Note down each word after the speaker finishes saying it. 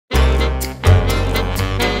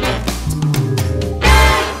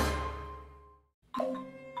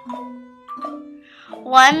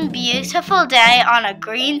One beautiful day on a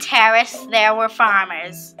green terrace, there were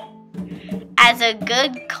farmers. As a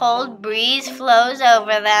good cold breeze flows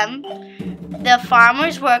over them, the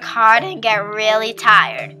farmers work hard and get really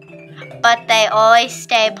tired, but they always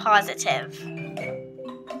stay positive.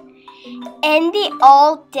 In the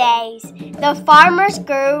old days, the farmers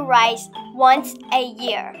grew rice once a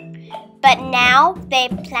year, but now they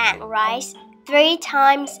plant rice 3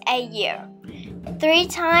 times a year. 3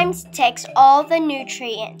 times takes all the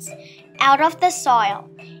nutrients out of the soil,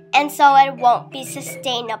 and so it won't be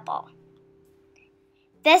sustainable.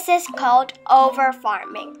 This is called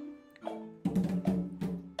overfarming.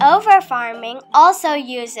 Overfarming also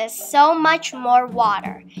uses so much more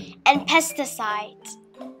water and pesticides.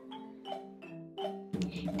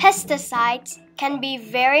 Pesticides can be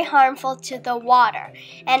very harmful to the water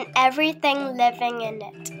and everything living in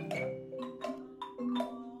it.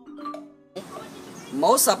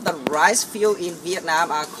 Most of the rice fields in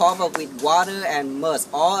Vietnam are covered with water and mud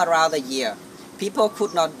all around the year. People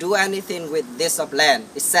could not do anything with this land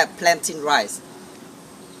except planting rice.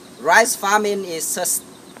 Rice farming is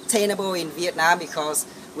sustainable in Vietnam because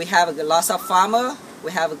we have lots of farmers,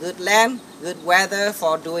 we have good land, good weather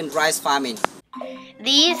for doing rice farming.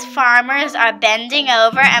 These farmers are bending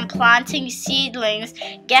over and planting seedlings,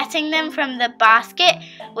 getting them from the basket,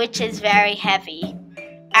 which is very heavy.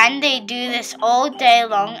 And they do this all day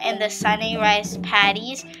long in the sunny rice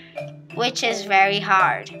paddies, which is very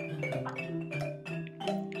hard.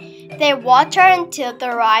 They water until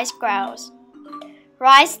the rice grows.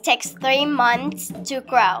 Rice takes 3 months to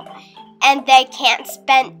grow, and they can't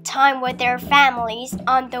spend time with their families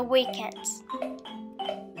on the weekends.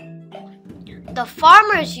 The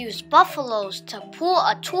farmers use buffaloes to pull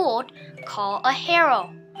a tool called a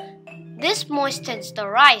harrow. This moistens the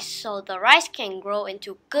rice so the rice can grow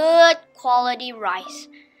into good quality rice.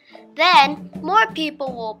 Then more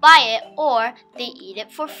people will buy it or they eat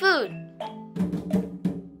it for food.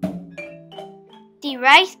 The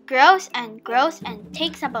rice grows and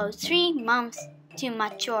takes about 3 months to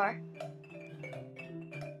mature.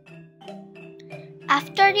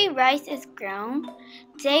 After the rice is grown,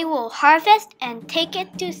 they will harvest and take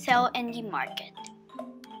it to sell in the market.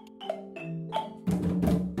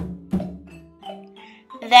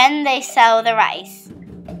 Then they sell the rice.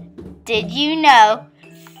 Did you know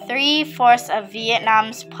 3/4 of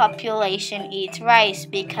Vietnam's population eats rice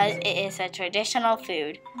because it is a traditional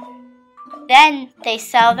food? Then they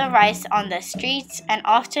sell the rice on the streets and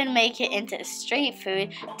often make it into street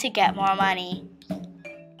food to get more money.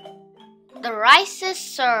 The rice is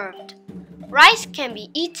served. Rice can be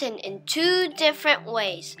eaten in 2 different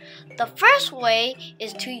ways. The first way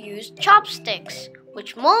is to use chopsticks,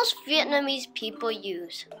 which most Vietnamese people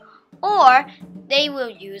use. Or they will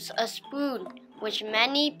use a spoon, which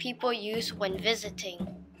many people use when visiting.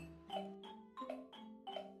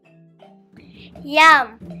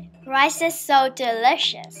 Yum! Rice is so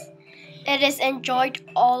delicious. It is enjoyed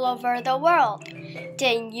all over the world.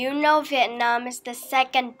 Did you know Vietnam is the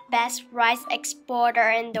 2nd best rice exporter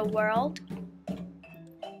in the world?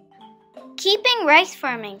 Keeping rice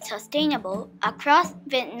farming sustainable across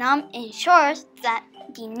Vietnam ensures that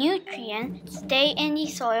the nutrients stay in the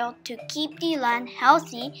soil to keep the land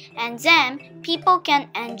healthy, and then people can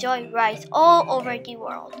enjoy rice all over the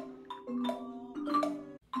world.